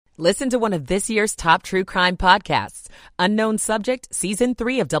Listen to one of this year's top true crime podcasts. Unknown Subject, Season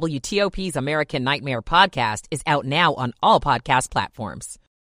 3 of WTOP's American Nightmare podcast is out now on all podcast platforms.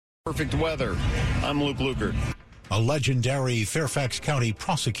 Perfect weather. I'm Luke Lukert. A legendary Fairfax County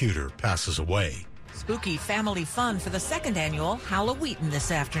prosecutor passes away. Spooky family fun for the second annual Halloween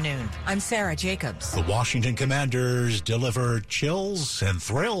this afternoon. I'm Sarah Jacobs. The Washington Commanders deliver chills and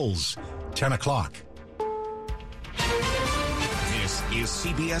thrills. 10 o'clock. This is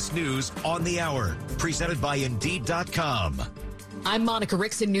CBS News on the Hour, presented by Indeed.com. I'm Monica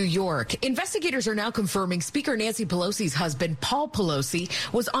Ricks in New York. Investigators are now confirming Speaker Nancy Pelosi's husband, Paul Pelosi,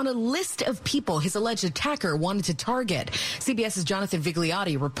 was on a list of people his alleged attacker wanted to target. CBS's Jonathan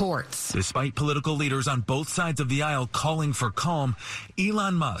Vigliotti reports. Despite political leaders on both sides of the aisle calling for calm,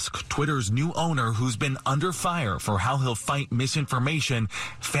 Elon Musk, Twitter's new owner who's been under fire for how he'll fight misinformation,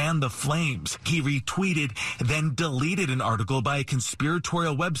 fanned the flames. He retweeted, then deleted an article by a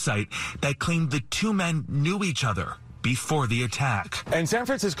conspiratorial website that claimed the two men knew each other before the attack. And San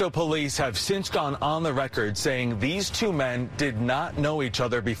Francisco police have since gone on the record saying these two men did not know each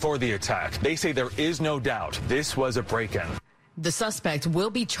other before the attack. They say there is no doubt this was a break-in. The suspect will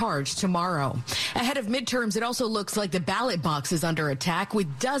be charged tomorrow. Ahead of midterms, it also looks like the ballot box is under attack,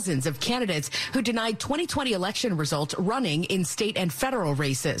 with dozens of candidates who denied 2020 election results running in state and federal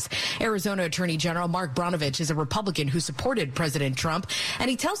races. Arizona Attorney General Mark Brnovich is a Republican who supported President Trump, and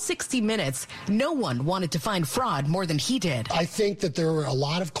he tells 60 Minutes no one wanted to find fraud more than he did. I think that there were a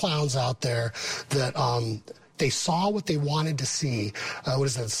lot of clowns out there that they saw what they wanted to see. What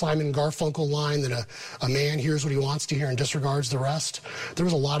is that Simon Garfunkel line that a man hears what he wants to hear and disregards the rest? There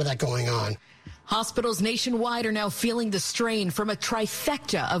was a lot of that going on. Hospitals nationwide are now feeling the strain from a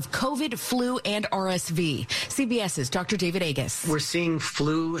trifecta of COVID, flu, and RSV. CBS's Dr. David Agus. We're seeing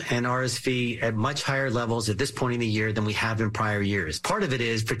flu and RSV at much higher levels at this point in the year than we have in prior years. Part of it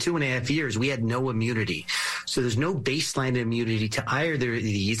is for 2.5 years, we had no immunity. So there's no baseline immunity to either of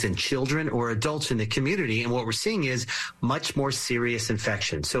these in children or adults in the community. And what we're seeing is much more serious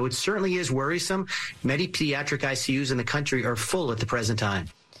infection. So it certainly is worrisome. Many pediatric ICUs in the country are full at the present time.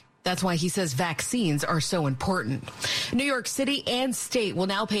 That's why he says vaccines are so important. New York City and state will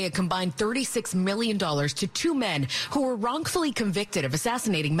now pay a combined $36 million to two men who were wrongfully convicted of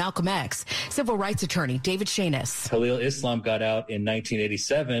assassinating Malcolm X. Civil rights attorney David Shanis. Khalil Islam got out in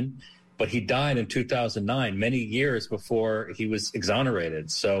 1987, but he died in 2009, many years before he was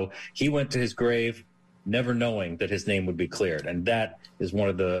exonerated. So he went to his grave never knowing that his name would be cleared. And that is one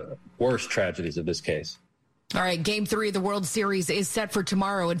of the worst tragedies of this case. All right, Game 3 of the World Series is set for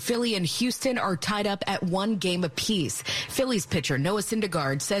tomorrow, and Philly and Houston are tied up at 1 game apiece. Phillies pitcher Noah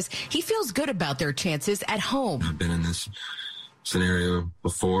Syndergaard says he feels good about their chances at home. I've been in this scenario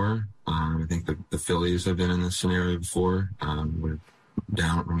before. I think the Phillies have been in this scenario before. We're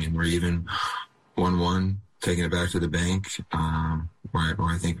down. We're even 1-1, taking it back to the bank, where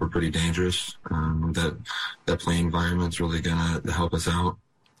I think we're pretty dangerous. That playing environment's really going to help us out.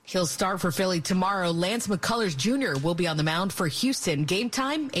 He'll start for Philly tomorrow. Lance McCullers Jr. will be on the mound for Houston. Game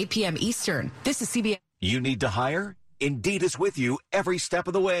time, 8 p.m. Eastern. This is CBS. You need to hire? Indeed is with you every step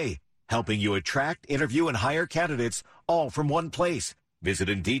of the way, helping you attract, interview, and hire candidates all from one place. Visit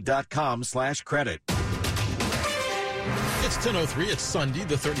Indeed.com/credit. It's 10:03. It's Sunday,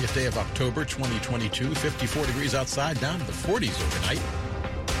 the 30th day of October, 2022. 54 degrees outside, down to the 40s overnight.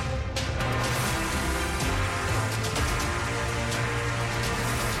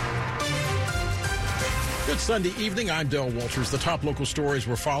 Good Sunday evening. I'm Dale Walters. The top local stories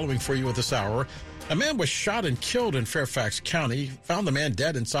we're following for you at this hour. A man was shot and killed in Fairfax County. Found the man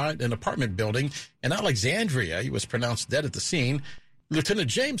dead inside an apartment building in Alexandria. He was pronounced dead at the scene. Lieutenant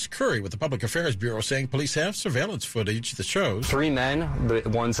James Curry with the Public Affairs Bureau saying police have surveillance footage that shows 3 men, the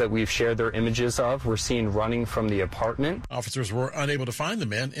ones that we've shared their images of, were seen running from the apartment. Officers were unable to find the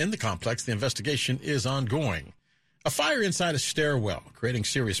men in the complex. The investigation is ongoing. A fire inside a stairwell, creating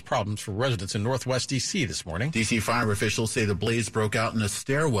serious problems for residents in Northwest D.C. this morning. D.C. fire officials say the blaze broke out in a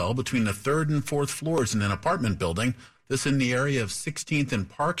stairwell between the 3rd and 4th floors in an apartment building. This in the area of 16th and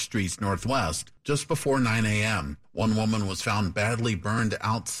Park Streets Northwest, just before 9 a.m. One woman was found badly burned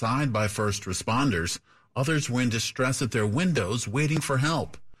outside by first responders. Others were in distress at their windows, waiting for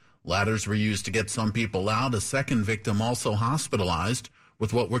help. Ladders were used to get some people out. A second victim also hospitalized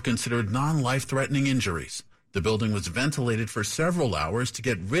with what were considered non-life-threatening injuries. The building was ventilated for several hours to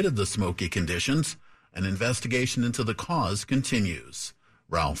get rid of the smoky conditions. An investigation into the cause continues.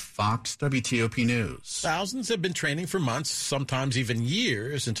 Ralph Fox, WTOP News. Thousands have been training for months, sometimes even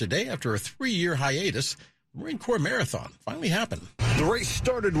years, and today, after a 3-year hiatus, Marine Corps Marathon finally happened. The race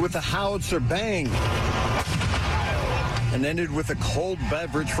started with a howitzer bang. and ended with a cold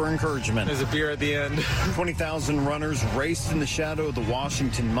beverage for encouragement. There's a beer at the end. 20,000 runners raced in the shadow of the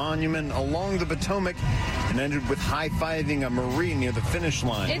Washington Monument along the Potomac and ended with high-fiving a Marine near the finish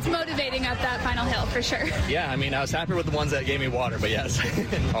line. It's motivating up that final hill for sure. Yeah, I mean, I was happy with the ones that gave me water, but yes,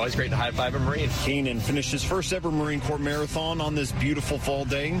 always great to high-five a Marine. Keenan finished his first ever Marine Corps marathon on this beautiful fall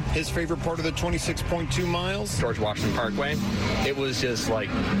day. His favorite part of the 26.2 miles? George Washington Parkway. It was just like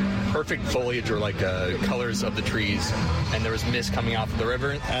perfect foliage or like colors of the trees, and there was mist coming off of the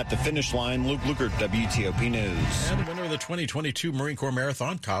river. At the finish line, Luke Lukert, WTOP News. And the winner of the 2022 Marine Corps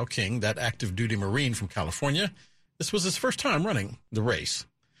Marathon, Kyle King, that active duty Marine from California. This was his first time running the race.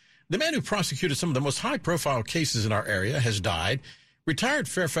 The man who prosecuted some of the most high-profile cases in our area has died. Retired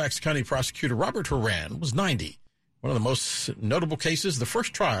Fairfax County prosecutor Robert Horan was 90. One of the most notable cases, the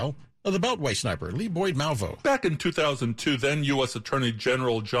first trial of the Beltway sniper, Lee Boyd Malvo. Back in 2002, then U.S. Attorney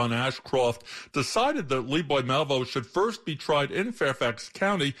General John Ashcroft decided that Lee Boyd Malvo should first be tried in Fairfax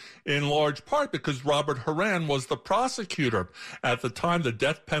County, in large part because Robert Horan was the prosecutor. At the time, the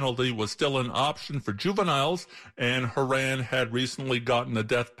death penalty was still an option for juveniles, and Horan had recently gotten a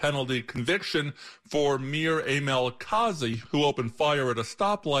death penalty conviction for Mir Emel Kazi, who opened fire at a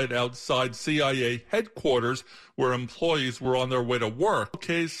stoplight outside CIA headquarters where employees were on their way to work. In the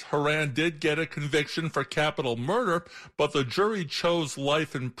case, Horan did get a conviction for capital murder, but the jury chose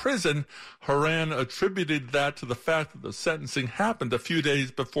life in prison. Horan attributed that to the fact that the sentencing happened a few days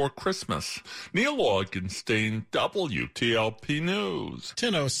before Christmas. Neil Augenstein, WTOP News.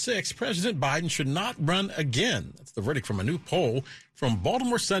 10:06, President Biden should not run again. That's the verdict from a new poll from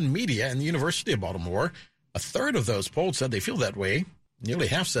Baltimore Sun Media and the University of Baltimore. A third of those polled said they feel that way. Nearly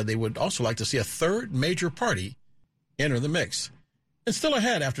half said they would also like to see a third major party enter the mix. And still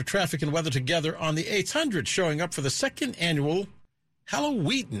ahead after traffic and weather together on the 800, showing up for the second annual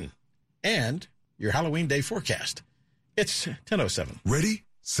Halloween and your Halloween day forecast. It's 10:07. Ready,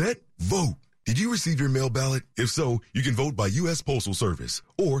 set, vote. Did you receive your mail ballot? If so, you can vote by U.S. Postal Service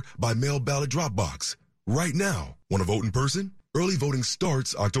or by mail ballot drop box. Right now, want to vote in person? Early voting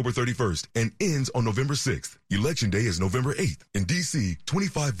starts October 31st and ends on November 6th. Election day is November 8th. In D.C.,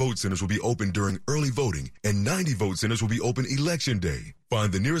 25 vote centers will be open during early voting and 90 vote centers will be open Election day.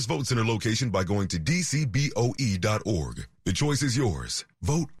 Find the nearest vote center location by going to dcboe.org. The choice is yours.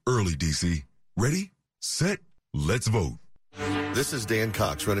 Vote early, D.C. Ready, set, let's vote. This is Dan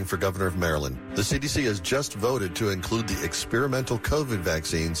Cox running for governor of Maryland. The CDC has just voted to include the experimental COVID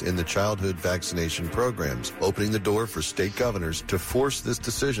vaccines in the childhood vaccination programs, opening the door for state governors to force this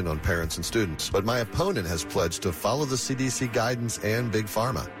decision on parents and students. But my opponent has pledged to follow the CDC guidance and Big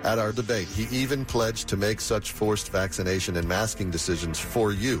Pharma. At our debate, he even pledged to make such forced vaccination and masking decisions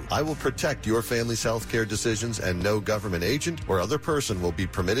for you. I will protect your family's health care decisions, and no government agent or other person will be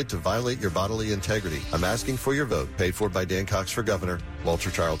permitted to violate your bodily integrity. I'm asking for your vote, paid for by Dan Cox for governor, Walter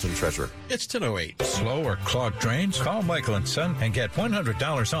Charlton, treasurer. It's 10:08. Slow or clogged drains? Call Michael & Son and get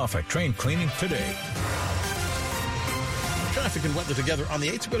 $100 off at drain cleaning today. Traffic and weather together on the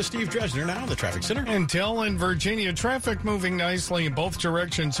 8th. Go to Steve Dresner now in the traffic center. Intel in Virginia. Traffic moving nicely in both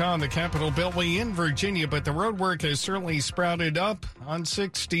directions on the Capitol Beltway in Virginia, but the road work has certainly sprouted up on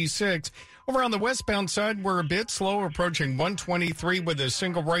 66. Over on the westbound side, we're a bit slow, approaching 123 with a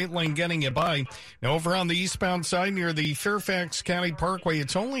single right lane getting you by. Now, over on the eastbound side near the Fairfax County Parkway,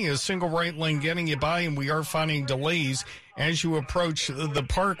 it's only a single right lane getting you by, and we are finding delays as you approach the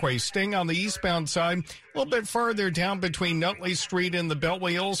parkway. Staying on the eastbound side, a little bit farther down between Nutley Street and the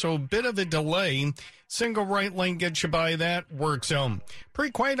Beltway, also a bit of a delay. Single right lane gets you by that work zone.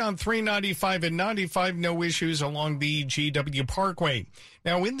 Pretty quiet on 395 and 95, no issues along the GW Parkway.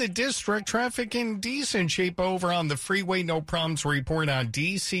 Now in the district, traffic in decent shape over on the freeway, no problems report on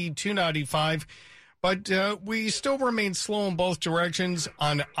DC 295. But we still remain slow in both directions.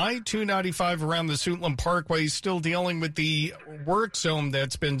 On I-295 around the Suitland Parkway, still dealing with the work zone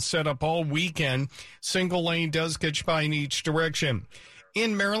that's been set up all weekend. Single lane does get you by in each direction.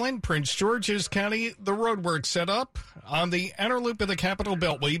 In Maryland, Prince George's County, the road work set up on the outer loop of the Capitol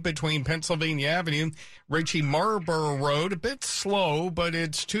Beltway between Pennsylvania Avenue, Ritchie Marlborough Road. A bit slow, but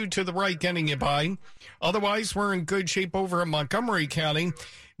it's 2 to the right getting you by. Otherwise, we're in good shape over in Montgomery County.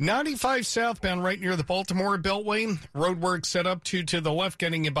 95 southbound right near the Baltimore Beltway. Road work set up 2 to the left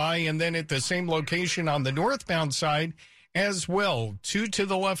getting you by. And then at the same location on the northbound side as well, 2 to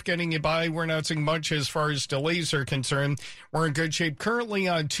the left getting you by. We're not seeing much as far as delays are concerned. We're in good shape currently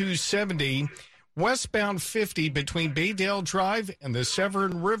on 270. Westbound 50 between Baydale Drive and the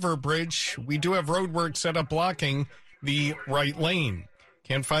Severn River Bridge. We do have road work set up blocking the right lane.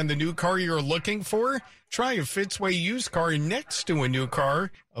 Can't find the new car you're looking for? Try a Fitzway used car next to a new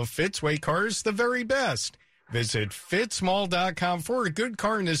car. A Fitzway car is the very best. Visit fitzmall.com for a good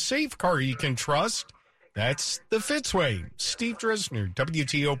car and a safe car you can trust. That's the Fitzway. Steve Dresner,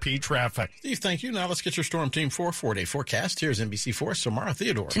 WTOP Traffic. Steve, thank you. Now let's get your Storm Team 4-day forecast. Here's NBC4 Samara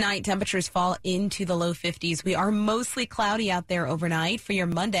Theodore. Tonight, temperatures fall into the low 50s. We are mostly cloudy out there overnight. For your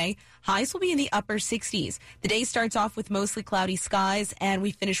Monday, highs will be in the upper 60s. The day starts off with mostly cloudy skies, and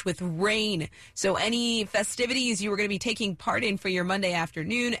we finish with rain. So any festivities you were going to be taking part in for your Monday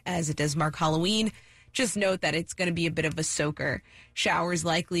afternoon, as it does mark Halloween, just note that it's going to be a bit of a soaker. Showers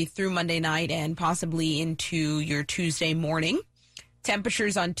likely through Monday night and possibly into your Tuesday morning.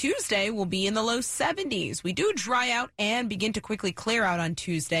 Temperatures on Tuesday will be in the low 70s. We do dry out and begin to quickly clear out on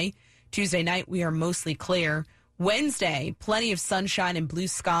Tuesday. Tuesday night, we are mostly clear. Wednesday, plenty of sunshine and blue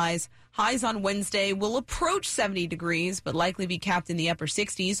skies. Highs on Wednesday will approach 70 degrees, but likely be capped in the upper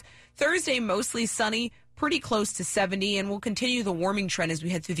 60s. Thursday, mostly sunny, pretty close to 70, and we'll continue the warming trend as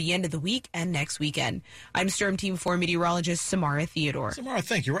we head through the end of the week and next weekend. I'm Storm Team 4 meteorologist Samara Theodore. Samara,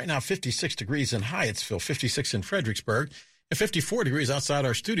 thank you. Right now, 56 degrees in Hyattsville, 56 in Fredericksburg, and 54 degrees outside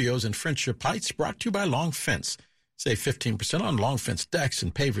our studios in Friendship Heights, brought to you by Long Fence. Save 15% on Long Fence decks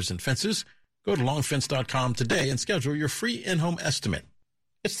and pavers and fences. Go to longfence.com today and schedule your free in-home estimate.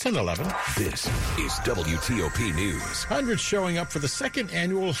 It's 10:11. This is WTOP News. Hundreds showing up for the second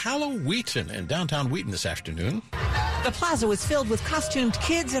annual Halloween in downtown Wheaton this afternoon. The plaza was filled with costumed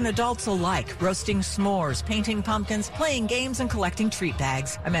kids and adults alike, roasting s'mores, painting pumpkins, playing games, and collecting treat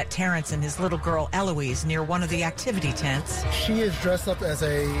bags. I met Terrence and his little girl Eloise near one of the activity tents. She is dressed up as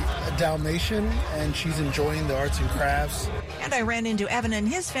a Dalmatian, and she's enjoying the arts and crafts. And I ran into Evan and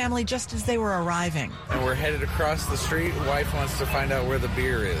his family just as they were arriving. And we're headed across the street. Wife wants to find out where the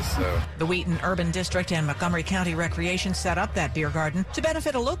beer is. So the Wheaton Urban District and Montgomery County Recreation set up that beer garden to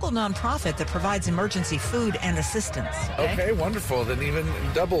benefit a local nonprofit that provides emergency food and assistance. Okay, wonderful. Then even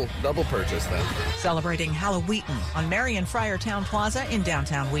double purchase then. Celebrating Halloween on Marion Friar Town Plaza in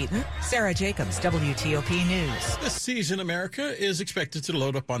downtown Wheaton. Sarah Jacobs, WTOP News. This season, America is expected to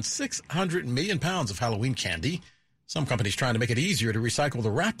load up on 600 million pounds of Halloween candy. Some companies trying to make it easier to recycle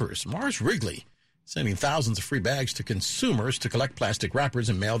the wrappers. Mars Wrigley sending thousands of free bags to consumers to collect plastic wrappers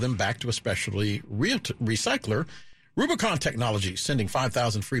and mail them back to a specialty recycler. Rubicon Technologies sending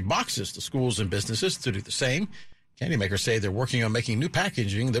 5,000 free boxes to schools and businesses to do the same. Candy makers say they're working on making new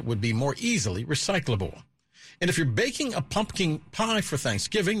packaging that would be more easily recyclable. And if you're baking a pumpkin pie for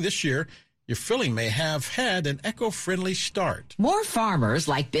Thanksgiving this year, your filling may have had an eco-friendly start. More farmers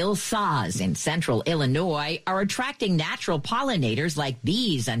like Bill Saz in central Illinois are attracting natural pollinators like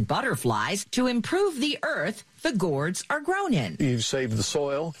bees and butterflies to improve the earth the gourds are grown in. You save the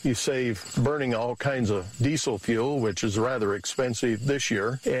soil, you save burning all kinds of diesel fuel, which is rather expensive this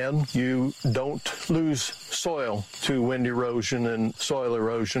year, and you don't lose soil to wind erosion and soil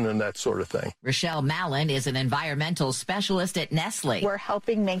erosion and that sort of thing. Rochelle Mallon is an environmental specialist at Nestle. We're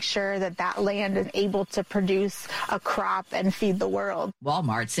helping make sure that that land is able to produce a crop and feed the world.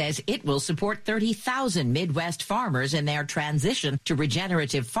 Walmart says it will support 30,000 Midwest farmers in their transition to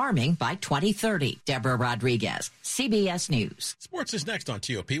regenerative farming by 2030. Deborah Rodriguez, CBS News. Sports is next on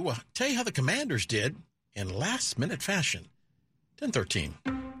TOP. We'll tell you how the Commanders did in last-minute fashion. 10:13.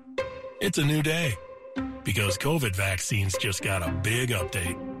 It's a new day because COVID vaccines just got a big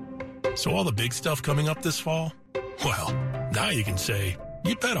update. So all the big stuff coming up this fall, well, now you can say,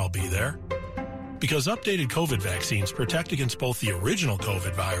 you bet I'll be there. Because updated COVID vaccines protect against both the original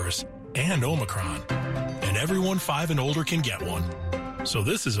COVID virus and Omicron. And everyone 5 and older can get one. So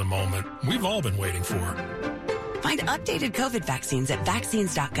this is a moment we've all been waiting for. Find updated COVID vaccines at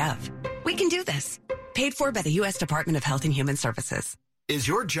vaccines.gov. We can do this. Paid for by the U.S. Department of Health and Human Services. Is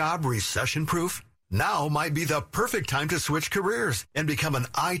your job recession-proof? Now might be the perfect time to switch careers and become an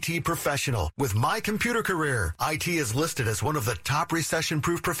IT professional with My Computer Career. IT is listed as one of the top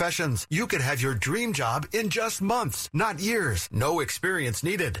recession-proof professions. You could have your dream job in just months, not years. No experience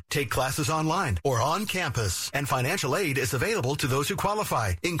needed. Take classes online or on campus. And financial aid is available to those who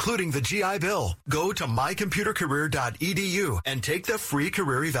qualify, including the GI Bill. Go to mycomputercareer.edu and take the free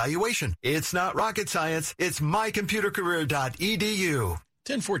career evaluation. It's not rocket science. It's mycomputercareer.edu.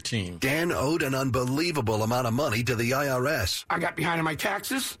 10:14. Dan owed an unbelievable amount of money to the IRS. I got behind on my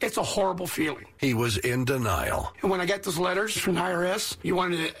taxes. It's a horrible feeling. He was in denial. And when I got those letters from the IRS, you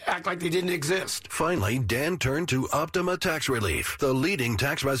wanted to act like they didn't exist. Finally, Dan turned to Optima Tax Relief, the leading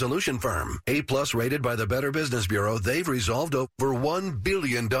tax resolution firm. A-plus rated by the Better Business Bureau, they've resolved over $1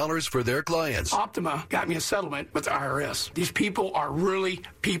 billion for their clients. Optima got me a settlement with the IRS. These people are really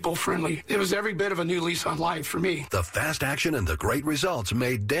people-friendly. It was every bit of a new lease on life for me. The fast action and the great results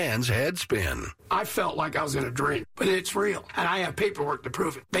made Dan's head spin. I felt like I was in a dream, but it's real, and I have paperwork to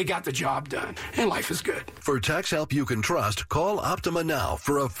prove it. They got the job done, and life is good. For tax help you can trust, call Optima now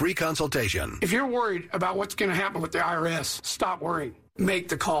for a free consultation. If you're worried about what's going to happen with the IRS, stop worrying. Make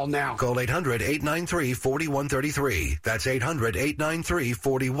the call now. Call 800-893-4133. That's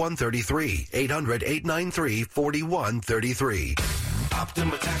 800-893-4133. 800-893-4133.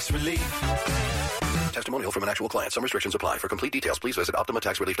 Optima Tax Relief. Testimonial from an actual client. Some restrictions apply. For complete details, please visit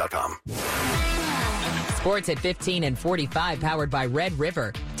OptimaTaxRelief.com. Sports at 15 and 45, powered by Red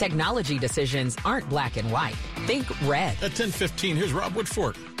River. Technology decisions aren't black and white. Think red. At 10:15, here's Rob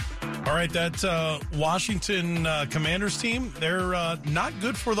Woodfork. All right, that Washington Commanders team, they're not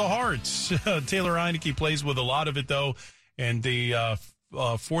good for the hearts. Taylor Heineke plays with a lot of it, though, and the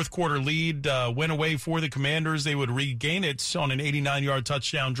fourth quarter lead went away for the Commanders. They would regain it on an 89-yard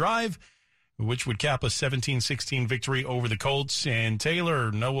touchdown drive, which would cap a 17-16 victory over the Colts. And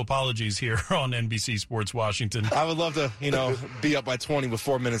Taylor, no apologies here on NBC Sports Washington. I would love to, be up by 20 with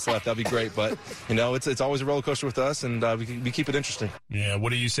 4 minutes left. That'd be great. But, it's always a roller coaster with us, and we keep it interesting. Yeah, what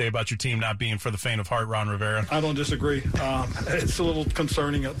do you say about your team not being for the faint of heart, Ron Rivera? I don't disagree. It's a little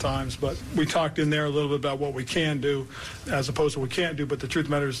concerning at times, but we talked in there a little bit about what we can do as opposed to what we can't do. But the truth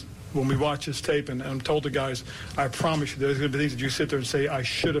matters, when we watch this tape, and I'm told the guys, I promise you, there's going to be things that you sit there and say, I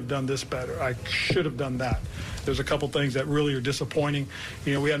should have done this better. I should have done that. There's a couple things that really are disappointing.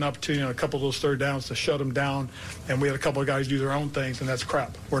 We had an opportunity on a couple of those third downs to shut them down, and we had a couple of guys do their own things, and that's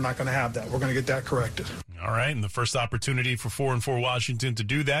crap. We're not going to have that. We're going to get that corrected. All right, and the first opportunity for 4-4 Washington to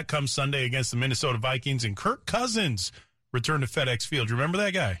do that comes Sunday against the Minnesota Vikings, and Kirk Cousins returned to FedEx Field. You remember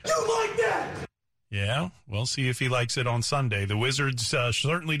that guy? You like that? Yeah, we'll see if he likes it on Sunday. The Wizards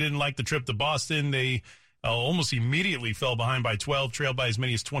certainly didn't like the trip to Boston. They almost immediately fell behind by 12, trailed by as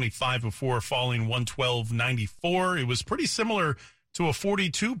many as 25 before falling 112-94. It was pretty similar to a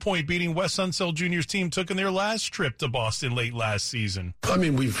 42-point beating Wes Unseld Jr.'s team took in their last trip to Boston late last season. I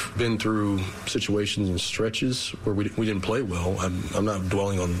mean, we've been through situations and stretches where we didn't play well. I'm not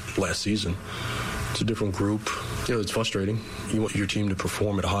dwelling on last season. It's a different group. It's frustrating. You want your team to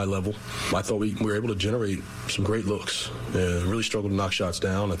perform at a high level. I thought we were able to generate some great looks and really struggled to knock shots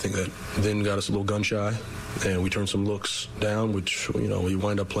down. I think that then got us a little gun shy, and we turned some looks down, which, we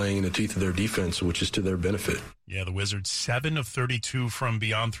wind up playing in the teeth of their defense, which is to their benefit. Yeah, the Wizards 7 of 32 from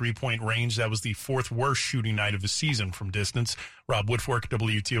beyond three-point range. That was the fourth worst shooting night of the season from distance. Rob Woodfork,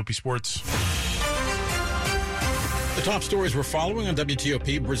 WTOP Sports. The top stories we're following on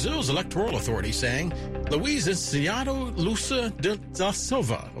WTOP, Brazil's electoral authority saying Luiz Inacio Lula da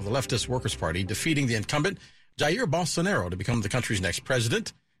Silva of the leftist Workers' Party defeating the incumbent Jair Bolsonaro to become the country's next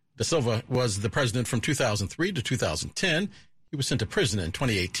president. Da Silva was the president from 2003 to 2010. He was sent to prison in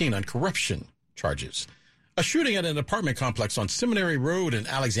 2018 on corruption charges. A shooting at an apartment complex on Seminary Road in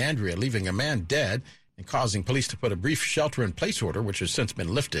Alexandria, leaving a man dead and causing police to put a brief shelter-in-place order, which has since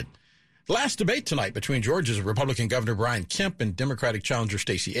been lifted. The last debate tonight between Georgia's Republican Governor Brian Kemp and Democratic challenger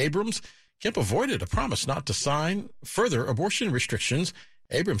Stacey Abrams. Kemp avoided a promise not to sign further abortion restrictions,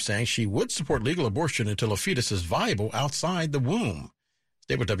 Abrams saying she would support legal abortion until a fetus is viable outside the womb.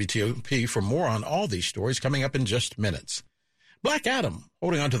 Stay with WTOP for more on all these stories coming up in just minutes. Black Adam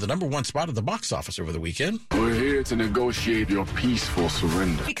holding on to the #1 spot at the box office over the weekend. We're here to negotiate your peaceful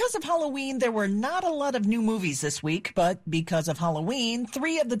surrender. Because of Halloween, there were not a lot of new movies this week, but because of Halloween,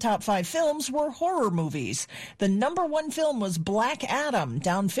 3 of the top 5 films were horror movies. The #1 film was Black Adam,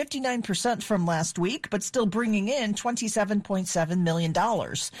 down 59% from last week, but still bringing in $27.7 million.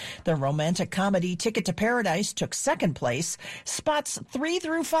 The romantic comedy Ticket to Paradise took second place. Spots 3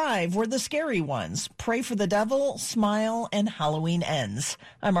 through 5 were the scary ones: Pray for the Devil, Smile, and Halloween Ends.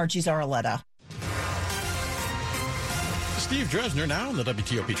 I'm Archie Zaraletta. Steve Dresner now in the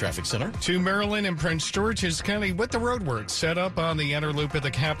WTOP Traffic Center. To Maryland and Prince George's County with the roadwork set up on the inner loop of the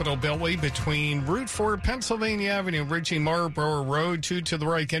Capitol Beltway between Route 4, Pennsylvania Avenue, reaching Marlborough Road. 2 to the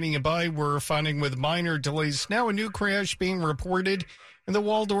right getting it by. We're finding with minor delays. Now a new crash being reported in the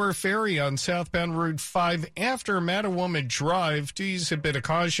Waldorf area on southbound Route 5 after Mattawoman Drive. Do use a bit of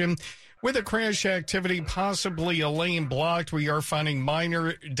caution. With a crash activity, possibly a lane blocked, we are finding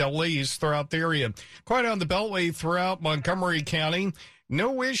minor delays throughout the area. Quite on the Beltway throughout Montgomery County.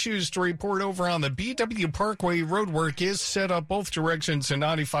 No issues to report over on the BW Parkway. Roadwork is set up both directions in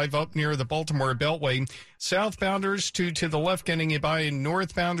 95 up near the Baltimore Beltway. Southbounders 2 to the left getting it by, and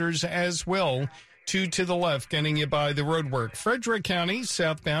northbounders as well. 2 to the left, getting you by the roadwork. Frederick County,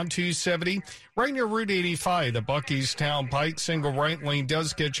 southbound 270, right near Route 85, the Buckystown Pike, single right lane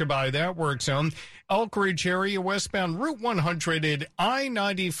does get you by that work zone. Elk Ridge area, westbound Route 100 at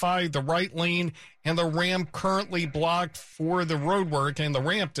I-95, the right lane, and the ramp currently blocked for the roadwork, and the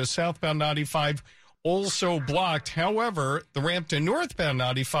ramp to southbound 95 also blocked. However, the ramp to northbound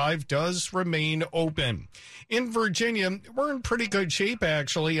 95 does remain open. In Virginia, we're in pretty good shape,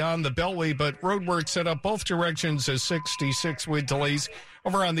 actually, on the Beltway, but roadwork set up both directions as 66 with delays.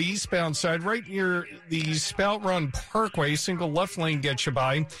 Over on the eastbound side, right near the Spout Run Parkway, single left lane gets you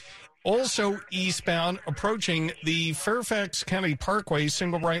by. Also eastbound, approaching the Fairfax County Parkway,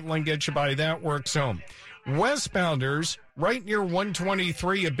 single right lane gets you by that work zone. Westbounders, right near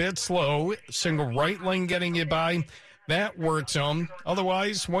 123, a bit slow. Single right lane getting you by that work zone.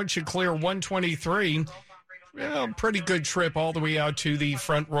 Otherwise, once you clear 123, pretty good trip all the way out to the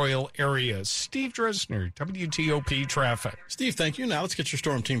Front Royal area. Steve Dresner, WTOP Traffic. Steve, thank you. Now let's get your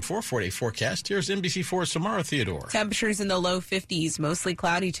Storm Team 4 4-day forecast. Here's NBC4's Samara Theodore. Temperatures in the low 50s, mostly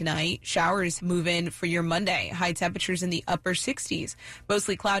cloudy tonight. Showers move in for your Monday. High temperatures in the upper 60s.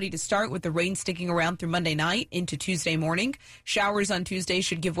 Mostly cloudy to start with the rain sticking around through Monday night into Tuesday morning. Showers on Tuesday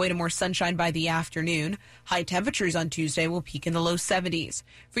should give way to more sunshine by the afternoon. High temperatures on Tuesday will peak in the low 70s.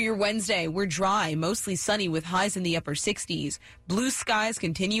 For your Wednesday, we're dry, mostly sunny with highs in the upper 60s. Blue skies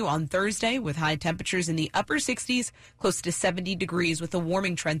continue on Thursday with high temperatures in the upper 60s, close to 70 degrees with a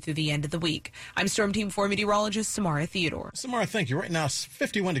warming trend through the end of the week. I'm Storm Team 4 meteorologist Samara Theodore. Samara, thank you. Right now it's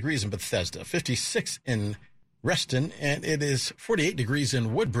 51 degrees in Bethesda, 56 in Reston, and it is 48 degrees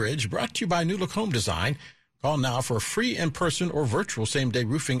in Woodbridge. Brought to you by New Look Home Design. Call now for a free in-person or virtual same-day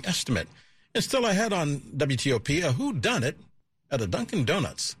roofing estimate. And still ahead on WTOP, a whodunit at a Dunkin'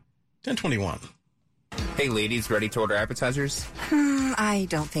 Donuts. 1021. Hey, ladies, ready to order appetizers? I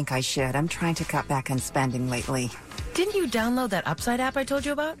don't think I should. I'm trying to cut back on spending lately. Didn't you download that Upside app I told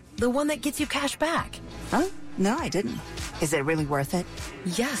you about? The one that gets you cash back. Huh? No, I didn't. Is it really worth it?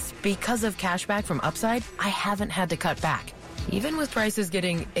 Yes, because of cash back from Upside, I haven't had to cut back, even with prices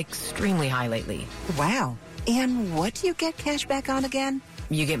getting extremely high lately. Wow. And what do you get cash back on again?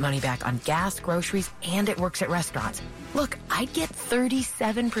 You get money back on gas, groceries, and it works at restaurants. Look, I'd get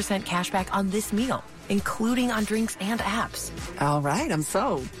 37% cash back on this meal, including on drinks and apps. All right, I'm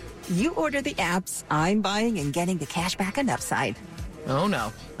sold. You order the apps, I'm buying and getting the cash back on Upside. Oh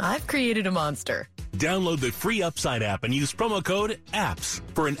no, I've created a monster. Download the free Upside app and use promo code APPS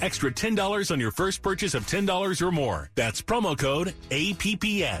for an extra $10 on your first purchase of $10 or more. That's promo code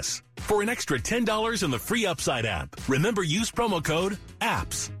APPS for an extra $10 on the free Upside app. Remember, use promo code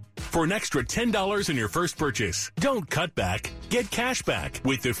APPS for an extra $10 on your first purchase. Don't cut back. Get cash back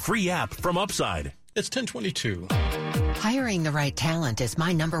with the free app from Upside. It's 1022. Hiring the right talent is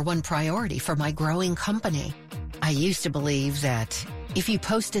my number one priority for my growing company. I used to believe that if you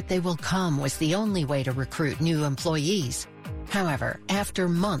post it, they will come was the only way to recruit new employees. However, after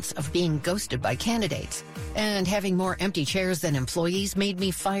months of being ghosted by candidates and having more empty chairs than employees made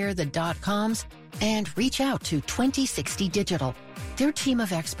me fire the .coms and reach out to 2060 Digital. Their team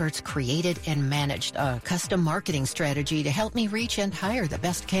of experts created and managed a custom marketing strategy to help me reach and hire the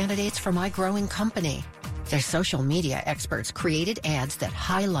best candidates for my growing company. Their social media experts created ads that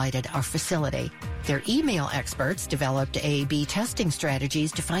highlighted our facility. Their email experts developed A/B testing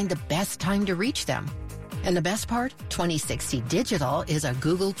strategies to find the best time to reach them. And the best part, 2060 Digital is a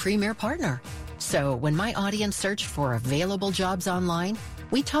Google Premier partner. So when my audience searched for available jobs online,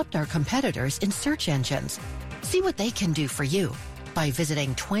 we topped our competitors in search engines. See what they can do for you by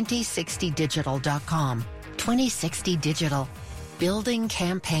visiting 2060digital.com. 2060 Digital, building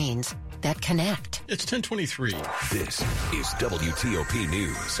campaigns that connect. It's 1023. This is WTOP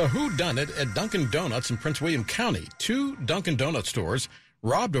News. A whodunit at Dunkin' Donuts in Prince William County. 2 Dunkin' Donut stores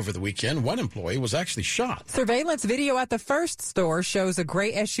robbed over the weekend. One employee was actually shot. Surveillance video at the first store shows a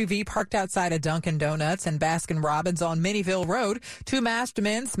gray SUV parked outside a Dunkin' Donuts and Baskin-Robbins on Minnieville Road. 2 masked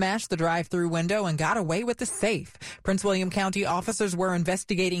men smashed the drive-through window and got away with the safe. Prince William County officers were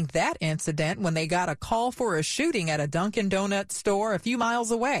investigating that incident when they got a call for a shooting at a Dunkin' Donuts store a few miles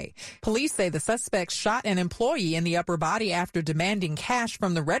away. Police say the suspects shot an employee in the upper body after demanding cash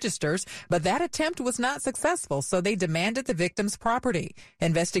from the registers, but that attempt was not successful, so they demanded the victim's property.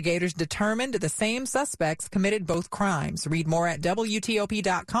 Investigators determined the same suspects committed both crimes. Read more at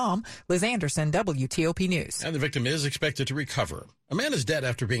WTOP.com. Liz Anderson, WTOP News. And the victim is expected to recover. A man is dead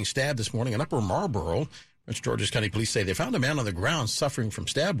after being stabbed this morning in Upper Marlboro. Prince George's County Police say they found a man on the ground suffering from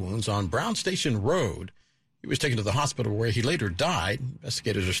stab wounds on Brown Station Road. He was taken to the hospital where he later died.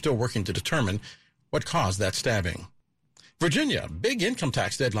 Investigators are still working to determine what caused that stabbing. Virginia, big income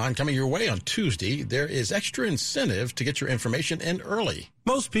tax deadline coming your way on Tuesday. There is extra incentive to get your information in early.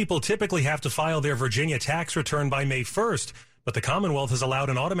 Most people typically have to file their Virginia tax return by May 1st, but the Commonwealth has allowed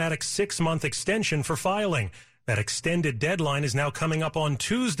an automatic 6-month extension for filing. That extended deadline is now coming up on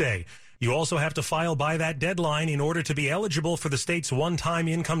Tuesday. You also have to file by that deadline in order to be eligible for the state's one-time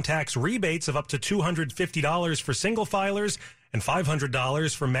income tax rebates of up to $250 for single filers and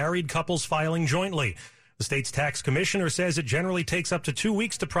 $500 for married couples filing jointly. The state's tax commissioner says it generally takes up to 2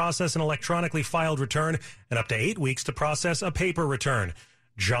 weeks to process an electronically filed return and up to 8 weeks to process a paper return.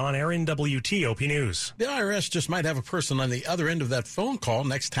 John Aaron, WTOP News. The IRS just might have a person on the other end of that phone call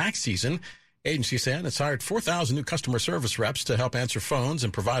next tax season. Agency saying it's hired 4,000 new customer service reps to help answer phones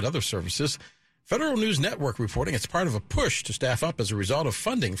and provide other services. Federal News Network reporting it's part of a push to staff up as a result of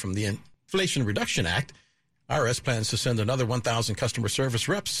funding from the Inflation Reduction Act. IRS plans to send another 1,000 customer service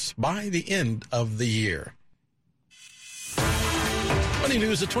reps by the end of the year. Money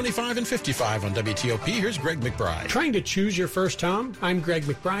news at 25 and 55 on WTOP. Here's Greg McBride. Trying to choose your first home? I'm Greg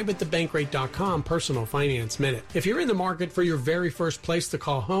McBride with the Bankrate.com Personal Finance Minute. If you're in the market for your very first place to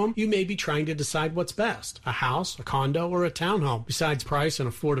call home, you may be trying to decide what's best, a house, a condo, or a townhome. Besides price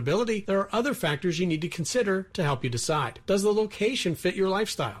and affordability, there are other factors you need to consider to help you decide. Does the location fit your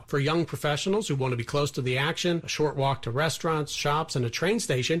lifestyle? For young professionals who want to be close to the action, a short walk to restaurants, shops, and a train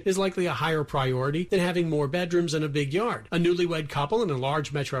station is likely a higher priority than having more bedrooms and a big yard. A newlywed couple in a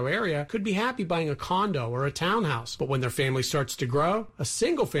large metro area could be happy buying a condo or a townhouse, but when their family starts to grow, a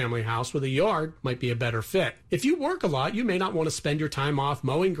single-family house with a yard might be a better fit. If you work a lot, you may not want to spend your time off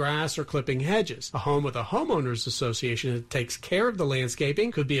mowing grass or clipping hedges. A home with a homeowners association that takes care of the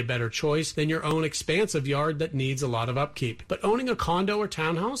landscaping could be a better choice than your own expansive yard that needs a lot of upkeep. But owning a condo or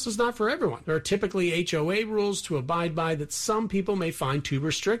townhouse is not for everyone. There are typically HOA rules to abide by that some people may find too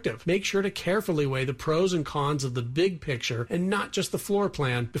restrictive. Make sure to carefully weigh the pros and cons of the big picture and not just the floor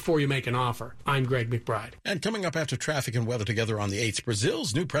plan before you make an offer. I'm Greg McBride. And coming up after traffic and weather together on the 8th,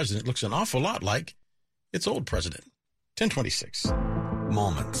 Brazil's new president looks an awful lot like its old president. 1026.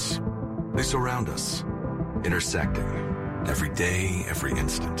 Moments. They surround us, intersecting every day, every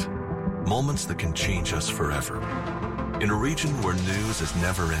instant. Moments that can change us forever. In a region where news is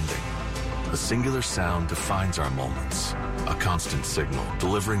never ending, a singular sound defines our moments. A constant signal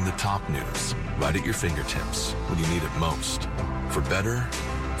delivering the top news right at your fingertips when you need it most. For better,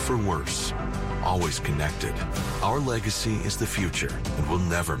 for worse, always connected. Our legacy is the future, and we'll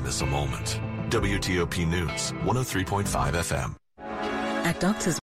never miss a moment. WTOP News, 103.5 FM. At Doctors